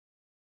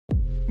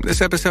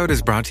This episode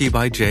is brought to you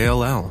by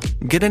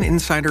JLL. Get an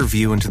insider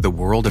view into the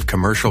world of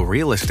commercial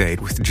real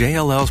estate with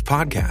JLL's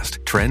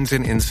podcast, Trends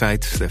and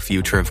Insights, the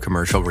Future of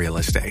Commercial Real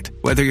Estate.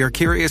 Whether you're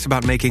curious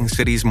about making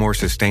cities more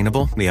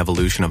sustainable, the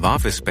evolution of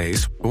office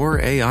space, or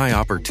AI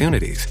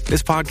opportunities,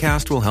 this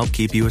podcast will help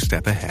keep you a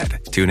step ahead.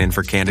 Tune in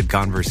for candid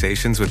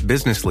conversations with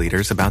business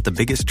leaders about the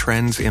biggest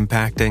trends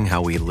impacting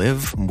how we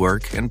live,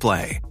 work, and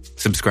play.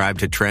 Subscribe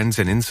to Trends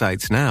and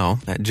Insights now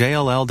at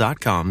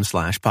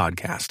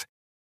jll.com/podcast.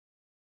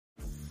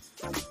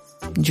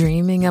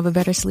 Dreaming of a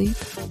better sleep?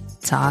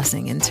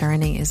 Tossing and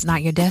turning is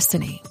not your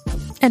destiny.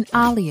 And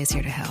Ollie is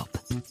here to help.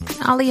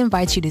 Ollie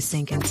invites you to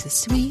sink into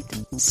sweet,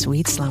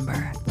 sweet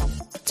slumber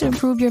to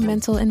improve your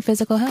mental and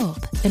physical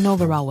health and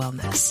overall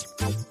wellness.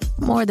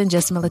 More than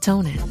just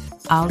melatonin,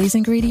 Ollie's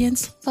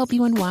ingredients help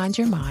you unwind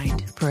your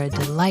mind for a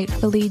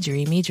delightfully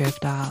dreamy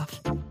drift off.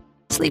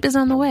 Sleep is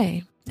on the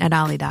way at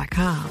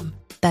Ollie.com.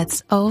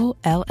 That's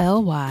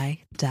OLLY.com.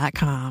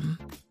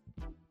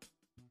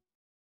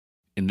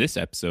 In this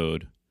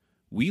episode,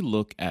 we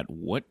look at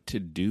what to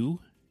do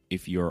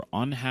if you're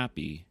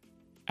unhappy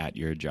at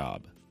your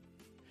job.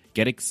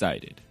 Get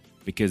excited,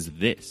 because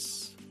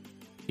this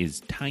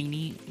is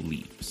Tiny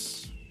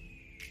Leaps.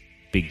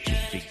 Big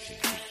change.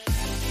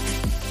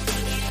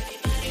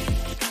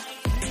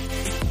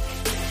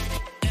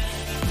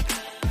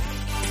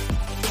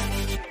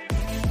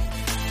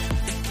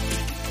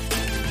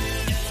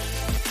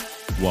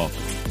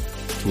 Welcome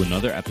to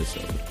another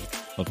episode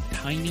of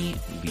Tiny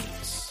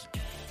Leaps,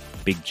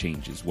 Big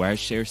Changes, where I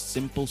share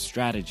simple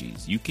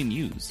strategies you can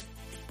use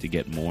to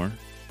get more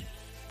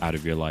out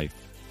of your life.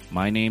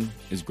 My name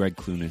is Greg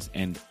Clunas,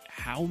 and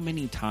how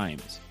many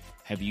times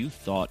have you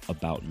thought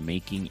about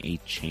making a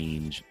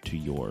change to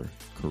your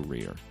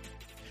career?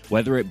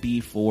 Whether it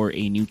be for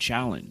a new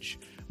challenge,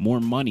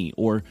 more money,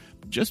 or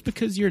just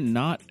because you're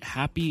not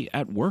happy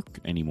at work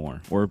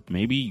anymore, or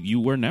maybe you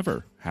were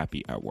never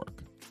happy at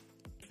work.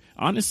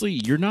 Honestly,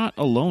 you're not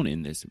alone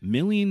in this.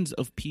 Millions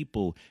of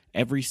people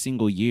every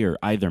single year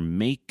either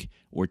make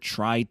or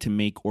try to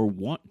make or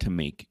want to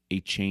make a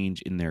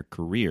change in their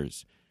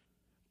careers.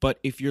 But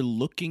if you're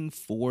looking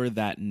for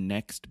that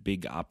next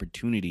big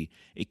opportunity,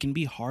 it can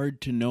be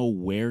hard to know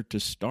where to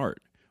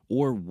start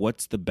or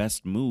what's the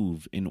best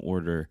move in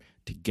order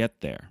to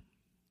get there.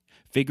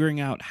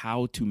 Figuring out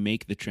how to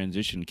make the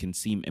transition can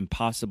seem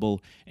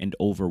impossible and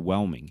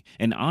overwhelming.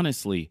 And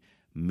honestly,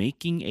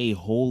 making a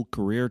whole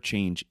career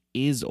change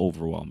is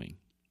overwhelming.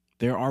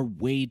 There are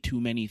way too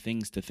many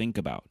things to think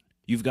about.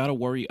 You've got to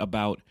worry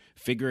about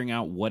figuring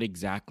out what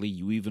exactly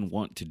you even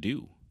want to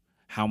do,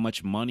 how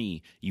much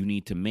money you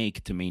need to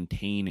make to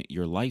maintain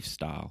your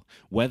lifestyle,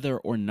 whether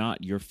or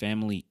not your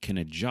family can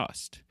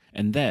adjust.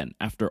 And then,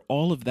 after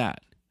all of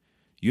that,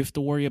 you have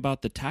to worry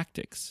about the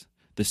tactics,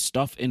 the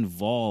stuff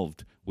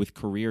involved with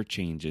career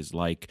changes,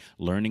 like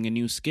learning a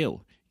new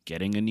skill,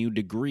 getting a new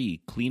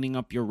degree, cleaning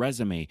up your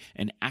resume,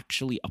 and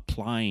actually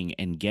applying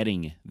and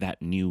getting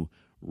that new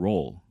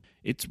role.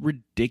 It's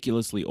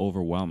ridiculously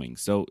overwhelming,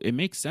 so it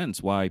makes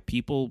sense why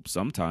people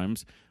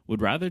sometimes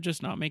would rather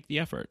just not make the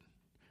effort.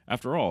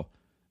 After all,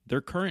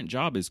 their current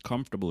job is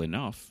comfortable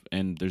enough,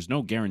 and there's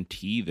no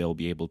guarantee they'll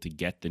be able to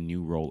get the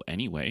new role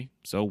anyway,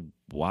 so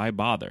why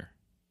bother?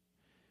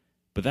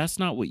 But that's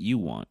not what you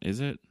want, is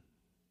it?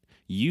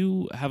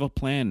 You have a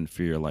plan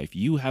for your life.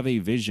 You have a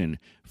vision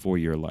for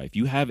your life.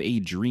 You have a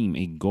dream,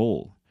 a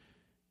goal,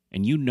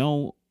 and you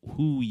know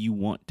who you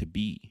want to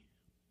be.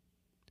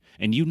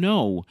 And you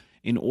know,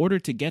 in order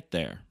to get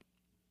there,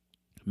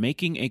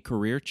 making a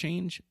career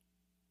change,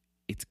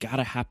 it's got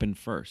to happen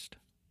first.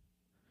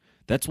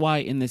 That's why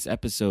in this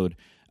episode,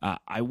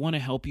 I want to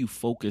help you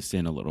focus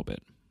in a little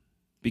bit,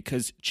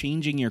 because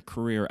changing your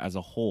career as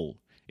a whole,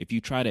 if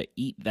you try to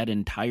eat that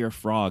entire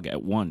frog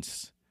at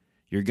once,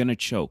 you're going to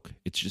choke.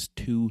 It's just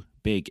too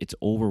big. It's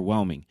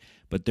overwhelming.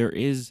 But there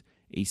is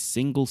a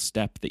single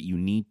step that you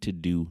need to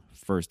do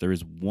first. There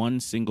is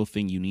one single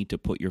thing you need to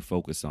put your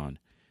focus on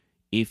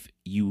if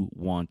you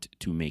want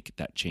to make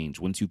that change.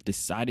 Once you've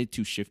decided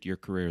to shift your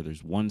career,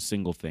 there's one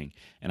single thing.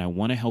 And I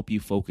want to help you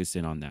focus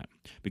in on that.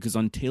 Because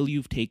until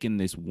you've taken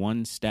this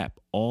one step,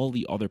 all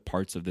the other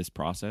parts of this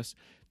process,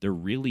 they're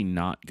really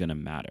not going to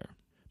matter.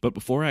 But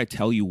before I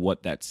tell you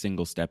what that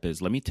single step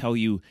is, let me tell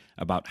you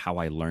about how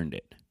I learned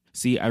it.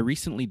 See, I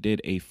recently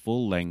did a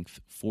full-length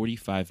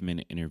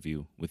 45-minute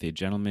interview with a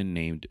gentleman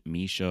named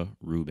Misha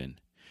Rubin.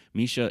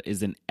 Misha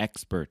is an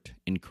expert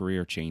in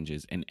career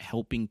changes and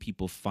helping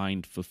people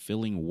find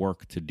fulfilling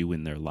work to do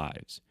in their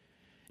lives.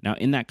 Now,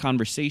 in that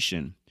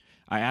conversation,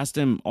 I asked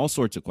him all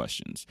sorts of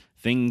questions,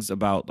 things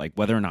about like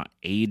whether or not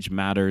age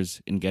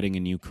matters in getting a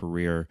new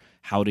career,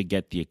 how to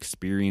get the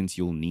experience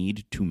you'll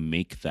need to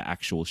make the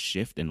actual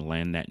shift and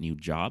land that new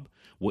job,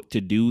 what to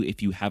do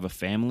if you have a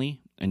family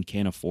and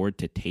can't afford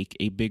to take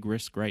a big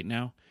risk right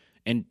now,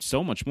 and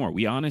so much more.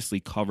 We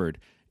honestly covered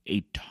a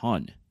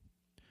ton.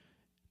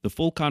 The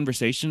full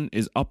conversation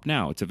is up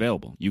now. It's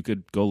available. You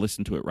could go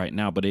listen to it right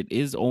now, but it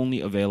is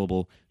only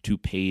available to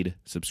paid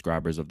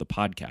subscribers of the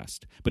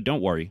podcast. But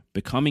don't worry,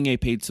 becoming a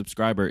paid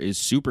subscriber is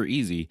super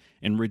easy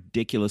and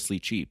ridiculously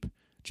cheap.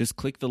 Just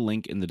click the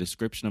link in the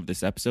description of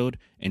this episode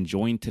and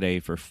join today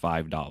for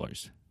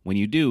 $5. When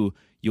you do,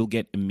 you'll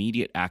get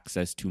immediate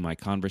access to my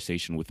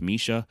conversation with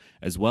Misha,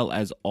 as well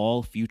as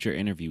all future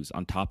interviews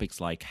on topics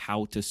like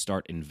how to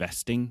start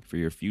investing for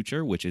your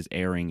future, which is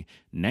airing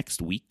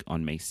next week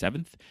on May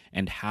 7th,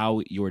 and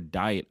how your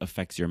diet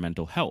affects your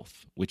mental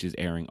health, which is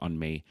airing on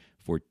May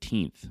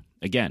 14th.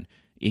 Again,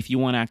 if you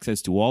want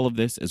access to all of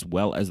this, as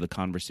well as the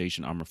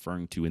conversation I'm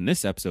referring to in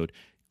this episode,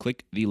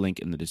 click the link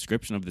in the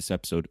description of this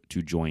episode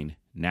to join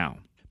now.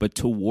 But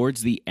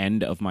towards the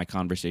end of my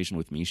conversation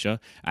with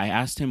Misha, I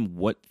asked him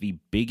what the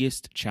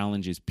biggest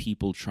challenges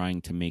people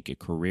trying to make a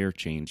career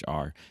change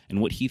are and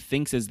what he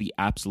thinks is the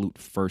absolute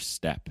first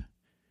step.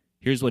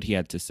 Here's what he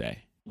had to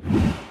say.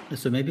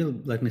 So maybe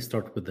let me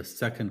start with the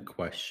second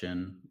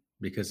question,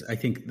 because I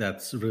think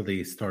that's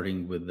really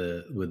starting with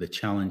the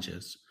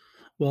challenges.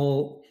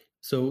 Well,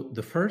 so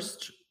the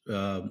first,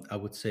 I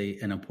would say,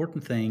 an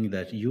important thing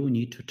that you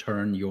need to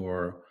turn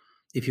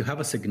if you have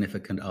a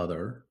significant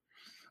other,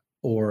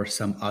 or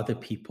some other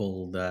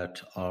people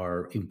that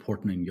are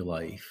important in your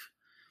life,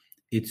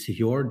 it's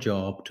your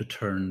job to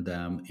turn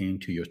them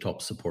into your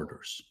top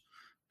supporters,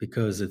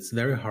 because it's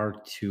very hard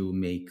to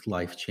make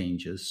life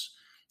changes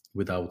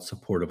without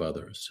support of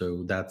others.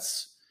 So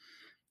that's,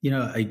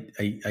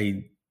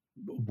 I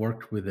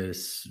worked with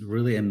this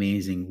really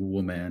amazing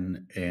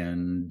woman,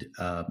 and,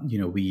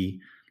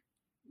 we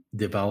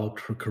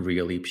developed her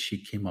career leap.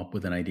 She came up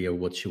with an idea of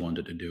what she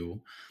wanted to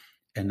do.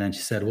 And then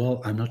she said,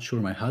 well, I'm not sure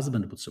my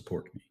husband would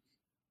support me.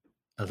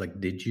 I was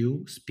like, did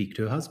you speak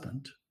to your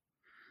husband?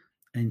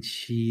 And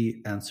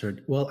she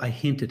answered, well, I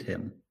hinted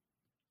him.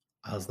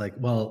 I was like,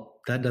 well,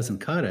 that doesn't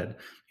cut it.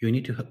 You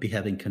need to be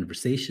having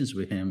conversations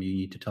with him. You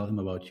need to tell him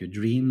about your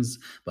dreams,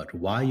 about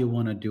why you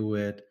want to do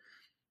it.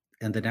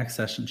 And the next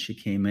session she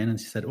came in and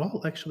she said,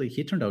 well, actually,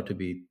 he turned out to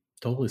be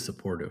totally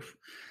supportive.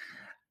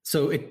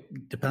 So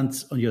it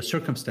depends on your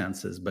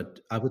circumstances. But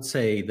I would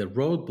say the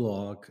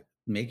roadblock,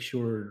 make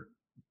sure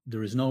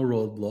there is no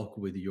roadblock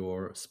with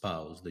your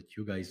spouse, that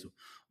you guys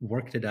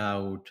worked it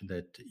out,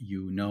 that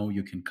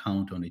you can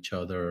count on each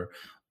other,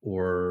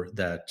 or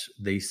that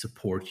they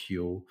support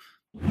you.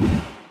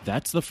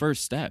 That's the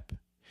first step.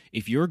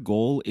 If your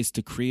goal is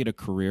to create a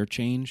career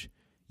change,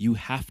 you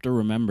have to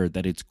remember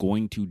that it's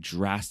going to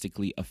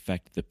drastically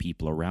affect the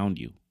people around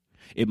you.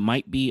 It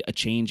might be a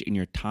change in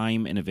your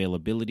time and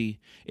availability.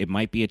 It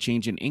might be a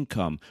change in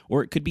income,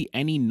 or it could be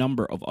any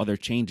number of other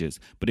changes,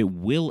 but it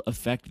will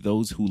affect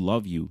those who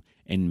love you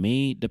and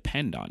may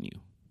depend on you.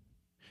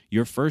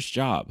 Your first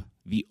job,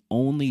 the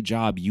only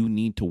job you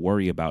need to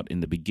worry about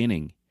in the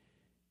beginning,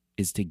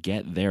 is to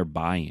get their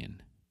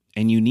buy-in.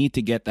 And you need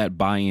to get that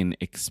buy-in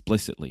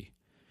explicitly.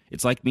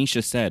 It's like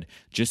Misha said,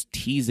 just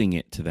teasing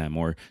it to them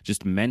or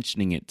just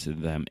mentioning it to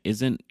them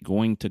isn't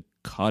going to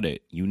cut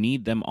it. You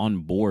need them on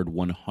board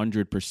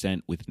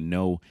 100% with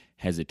no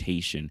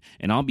hesitation.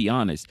 And I'll be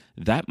honest,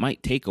 that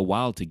might take a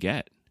while to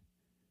get.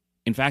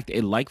 In fact,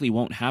 it likely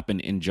won't happen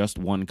in just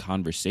one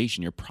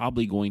conversation. You're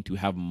probably going to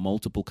have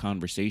multiple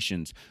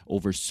conversations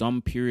over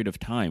some period of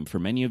time. For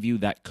many of you,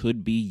 that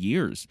could be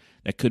years.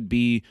 That could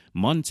be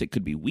months. It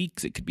could be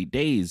weeks. It could be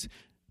days.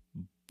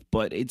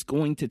 But it's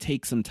going to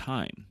take some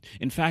time.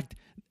 In fact,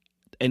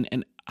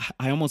 and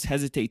I almost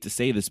hesitate to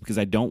say this because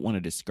I don't want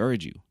to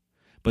discourage you,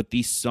 but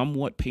the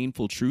somewhat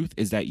painful truth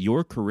is that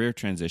your career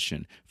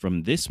transition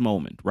from this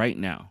moment, right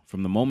now,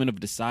 from the moment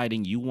of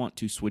deciding you want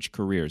to switch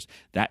careers,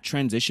 that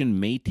transition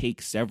may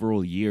take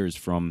several years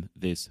from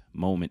this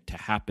moment to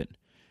happen.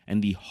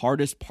 And the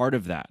hardest part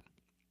of that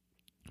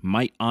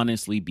might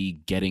honestly be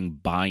getting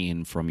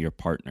buy-in from your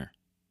partner.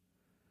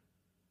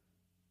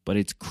 But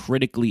it's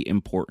critically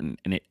important,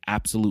 and it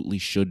absolutely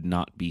should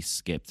not be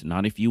skipped,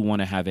 not if you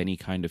want to have any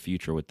kind of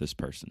future with this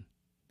person.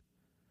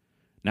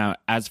 Now,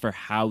 as for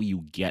how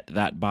you get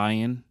that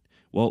buy-in,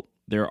 well,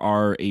 there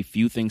are a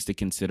few things to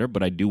consider,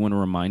 but I do want to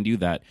remind you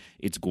that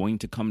it's going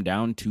to come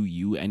down to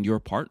you and your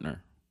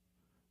partner.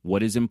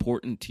 What is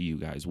important to you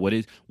guys?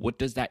 What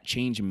does that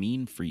change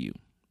mean for you?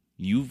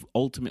 You've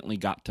ultimately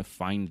got to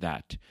find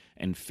that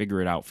and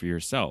figure it out for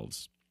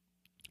yourselves.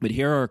 But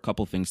here are a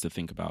couple things to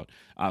think about.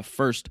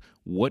 First,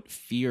 what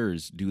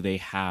fears do they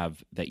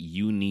have that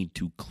you need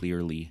to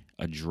clearly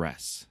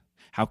address?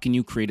 How can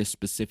you create a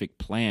specific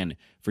plan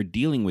for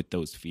dealing with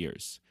those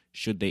fears,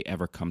 should they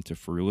ever come to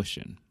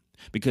fruition?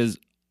 Because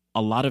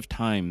a lot of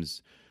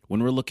times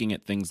when we're looking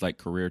at things like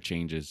career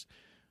changes,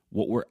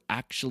 what we're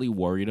actually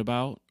worried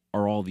about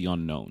are all the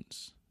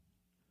unknowns.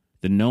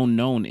 The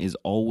known is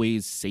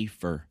always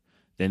safer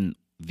than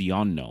the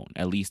unknown,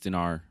 at least in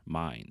our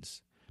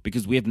minds,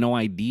 because we have no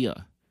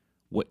idea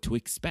what to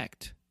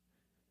expect.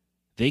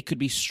 They could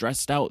be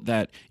stressed out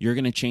that you're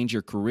going to change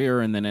your career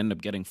and then end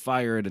up getting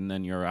fired, and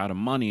then you're out of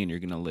money and you're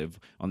going to live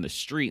on the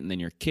street, and then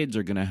your kids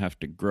are going to have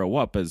to grow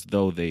up as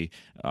though they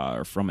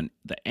are from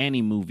the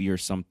Annie movie or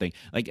something.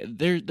 Like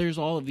there's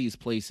all of these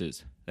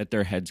places that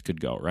their heads could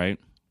go, right?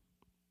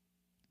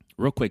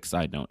 Real quick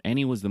side note,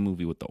 Annie was the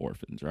movie with the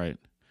orphans, right?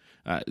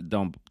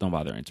 Don't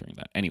bother answering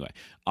that. Anyway,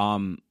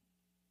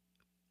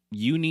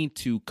 you need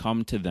to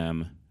come to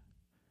them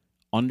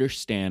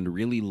understand,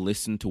 really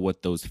listen to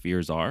what those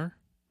fears are,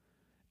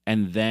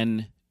 and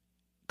then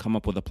come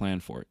up with a plan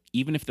for it.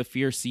 Even if the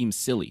fear seems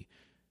silly,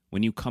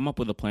 when you come up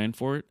with a plan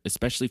for it,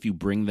 especially if you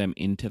bring them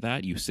into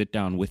that, you sit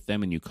down with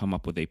them and you come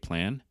up with a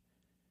plan,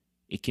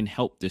 it can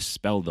help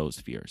dispel those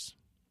fears.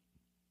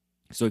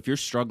 So if you're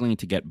struggling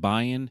to get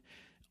buy-in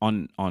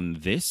on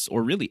this,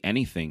 or really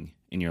anything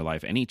in your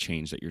life, any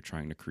change that you're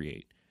trying to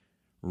create,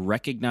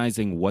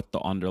 recognizing what the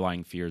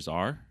underlying fears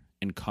are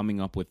and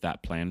coming up with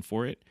that plan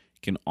for it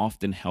can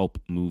often help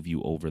move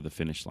you over the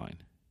finish line.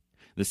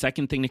 The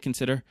second thing to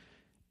consider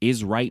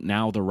is right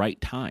now the right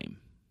time.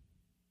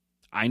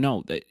 I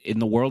know that in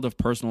the world of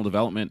personal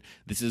development,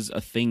 this is a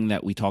thing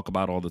that we talk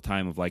about all the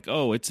time of like,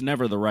 oh, it's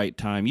never the right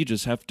time. You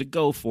just have to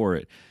go for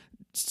it.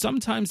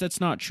 Sometimes that's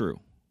not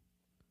true.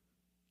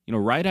 You know,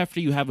 right after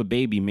you have a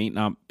baby may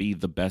not be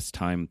the best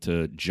time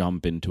to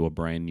jump into a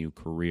brand new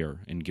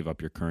career and give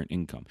up your current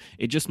income.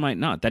 It just might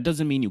not. That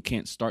doesn't mean you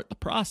can't start the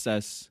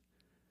process.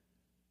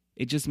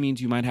 It just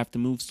means you might have to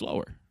move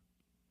slower.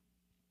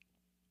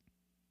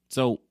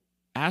 So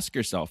ask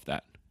yourself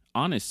that,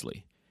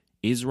 honestly.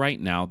 Is right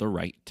now the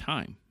right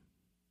time?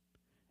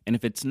 And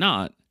if it's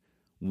not,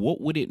 what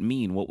would it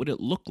mean? What would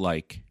it look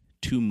like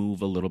to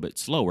move a little bit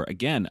slower?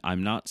 Again,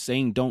 I'm not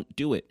saying don't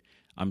do it.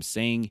 I'm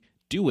saying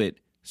do it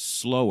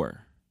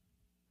slower.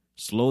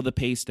 Slow the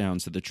pace down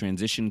so the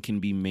transition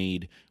can be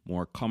made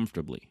more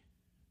comfortably.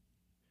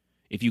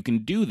 If you can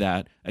do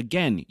that,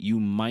 again, you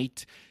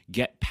might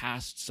get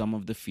past some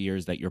of the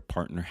fears that your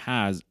partner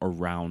has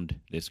around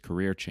this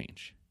career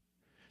change.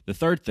 The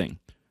third thing,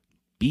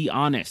 be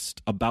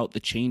honest about the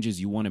changes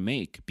you want to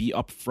make. Be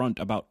upfront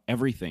about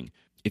everything.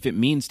 If it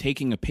means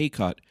taking a pay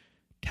cut,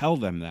 tell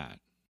them that.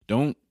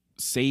 Don't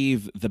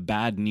save the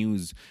bad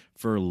news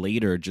for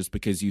later just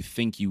because you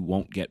think you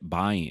won't get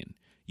buy-in.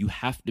 You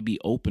have to be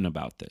open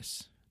about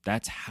this.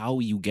 That's how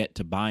you get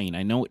to buy-in.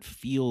 I know it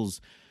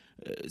feels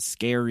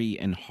scary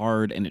and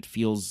hard, and it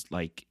feels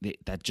like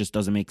that just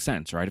doesn't make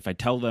sense, right? If I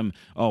tell them,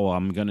 oh,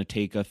 I'm going to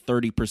take a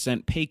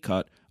 30% pay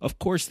cut, of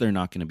course they're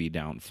not going to be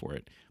down for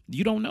it.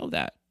 You don't know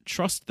that.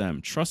 Trust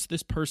them. Trust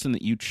this person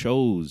that you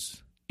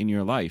chose in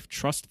your life.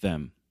 Trust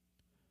them.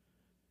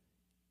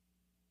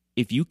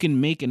 If you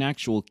can make an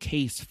actual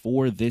case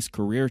for this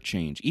career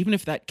change, even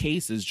if that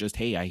case is just,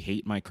 hey, I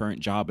hate my current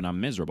job and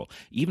I'm miserable,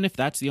 even if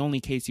that's the only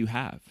case you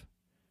have,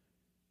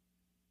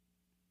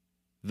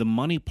 the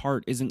money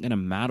part isn't going to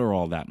matter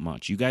all that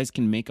much. You guys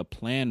can make a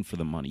plan for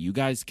the money. You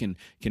guys can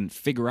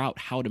figure out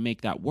how to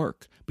make that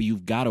work, but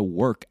you've got to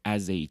work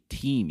as a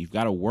team. You've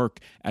got to work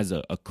as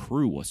a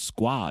crew, a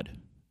squad,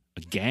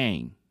 a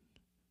gang,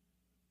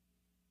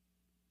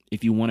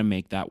 if you want to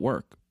make that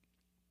work.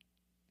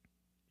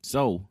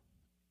 So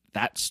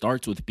that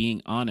starts with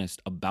being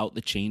honest about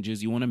the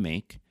changes you want to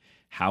make,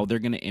 how they're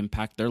going to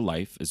impact their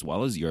life as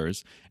well as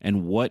yours,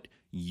 and what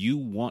you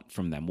want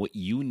from them, what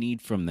you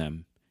need from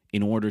them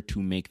in order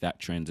to make that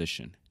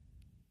transition.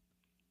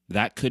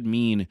 That could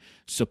mean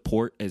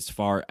support as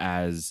far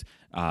as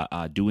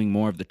doing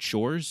more of the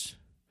chores.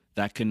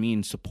 That could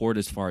mean support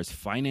as far as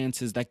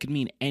finances. That could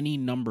mean any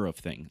number of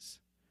things.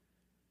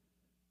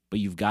 But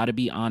you've got to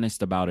be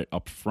honest about it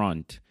up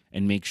front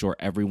and make sure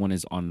everyone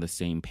is on the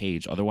same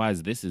page.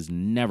 Otherwise, this is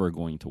never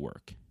going to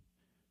work.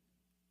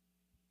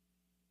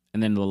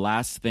 And then the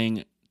last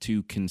thing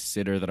to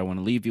consider that I want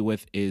to leave you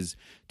with is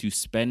to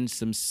spend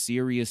some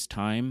serious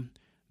time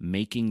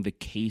making the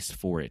case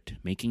for it,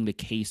 making the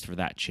case for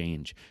that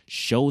change.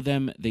 Show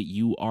them that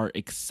you are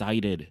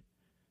excited,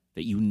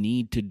 that you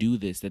need to do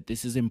this, that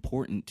this is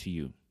important to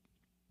you.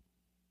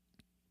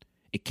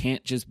 It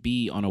can't just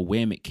be on a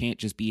whim. It can't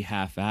just be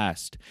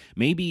half-assed.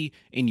 Maybe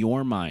in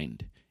your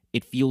mind,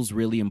 it feels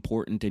really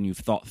important and you've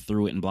thought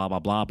through it and blah, blah,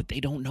 blah, but they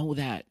don't know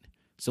that.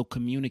 So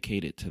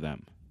communicate it to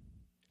them.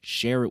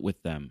 Share it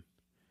with them.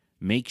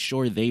 Make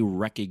sure they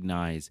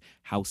recognize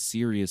how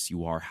serious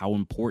you are, how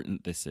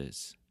important this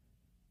is.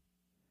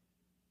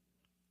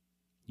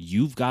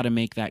 You've got to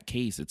make that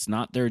case. It's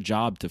not their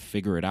job to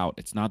figure it out.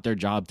 It's not their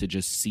job to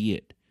just see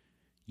it.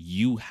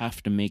 You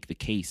have to make the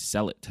case,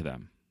 sell it to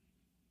them.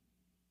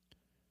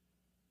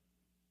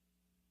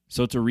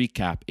 So to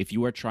recap, if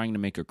you are trying to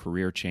make a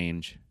career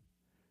change,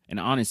 and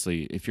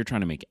honestly, if you're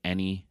trying to make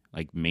any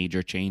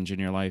major change in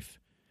your life,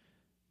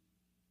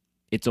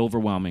 it's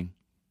overwhelming.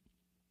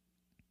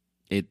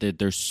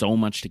 There's so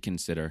much to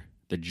consider.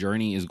 The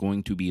journey is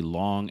going to be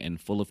long and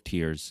full of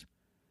tears.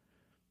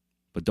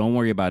 But don't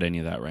worry about any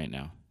of that right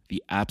now.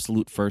 The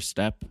absolute first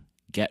step,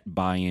 get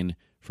buy-in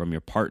from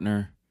your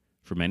partner,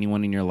 from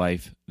anyone in your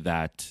life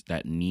that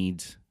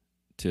needs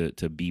to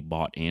be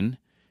bought in.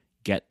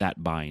 Get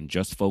that buy-in.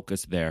 Just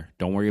focus there.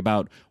 Don't worry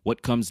about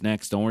what comes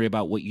next. Don't worry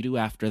about what you do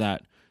after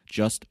that.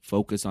 Just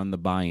focus on the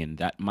buy-in.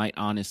 That might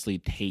honestly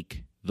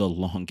take the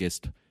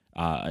longest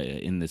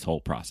in this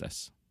whole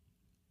process.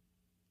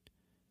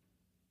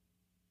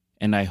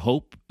 And I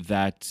hope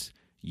that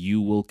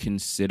you will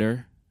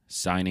consider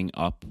signing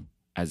up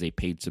as a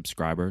paid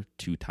subscriber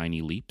to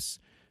Tiny Leaps.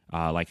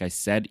 Like I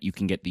said, you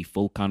can get the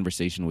full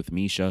conversation with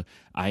Misha.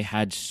 I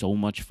had so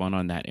much fun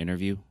on that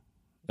interview.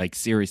 Like,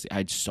 seriously, I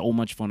had so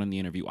much fun in the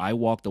interview. I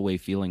walked away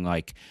feeling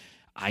like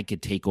I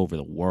could take over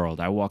the world.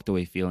 I walked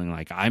away feeling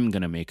like I'm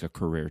going to make a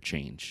career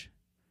change.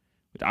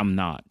 I'm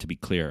not, to be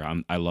clear.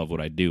 I love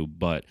what I do.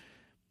 But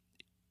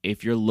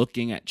if you're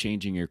looking at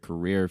changing your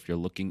career, if you're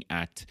looking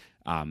at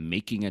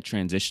making a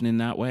transition in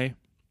that way,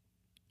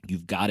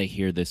 you've got to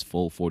hear this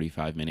full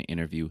 45-minute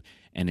interview,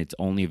 and it's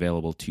only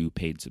available to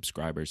paid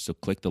subscribers. So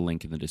click the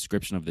link in the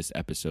description of this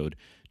episode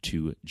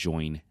to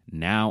join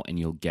now, and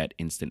you'll get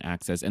instant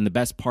access. And the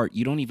best part,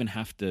 you don't even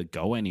have to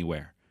go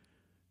anywhere.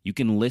 You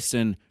can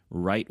listen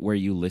right where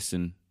you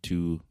listen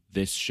to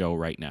this show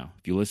right now.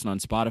 If you listen on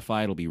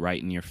Spotify, it'll be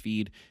right in your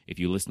feed. If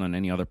you listen on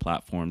any other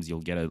platforms, you'll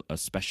get a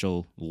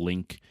special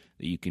link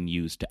that you can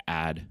use to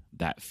add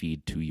that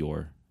feed to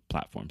your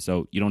platform.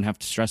 So you don't have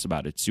to stress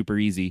about it. It's super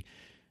easy.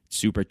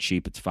 Super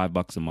cheap. It's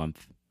 $5 a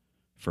month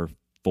for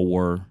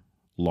 4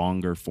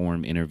 longer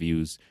form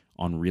interviews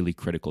on really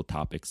critical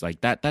topics.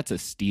 Like that's a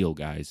steal,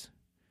 guys.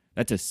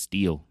 That's a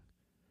steal.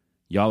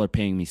 Y'all are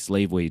paying me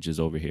slave wages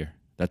over here.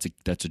 That's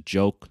a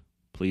joke.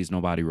 Please,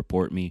 nobody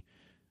report me.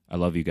 I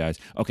love you guys.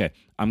 Okay,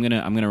 I'm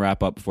gonna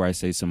wrap up before I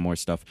say some more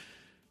stuff.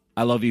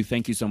 I love you.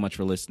 Thank you so much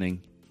for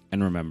listening.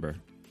 And remember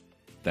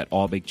that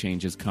all big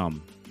changes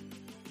come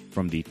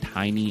from the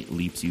tiny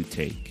leaps you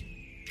take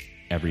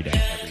every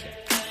day.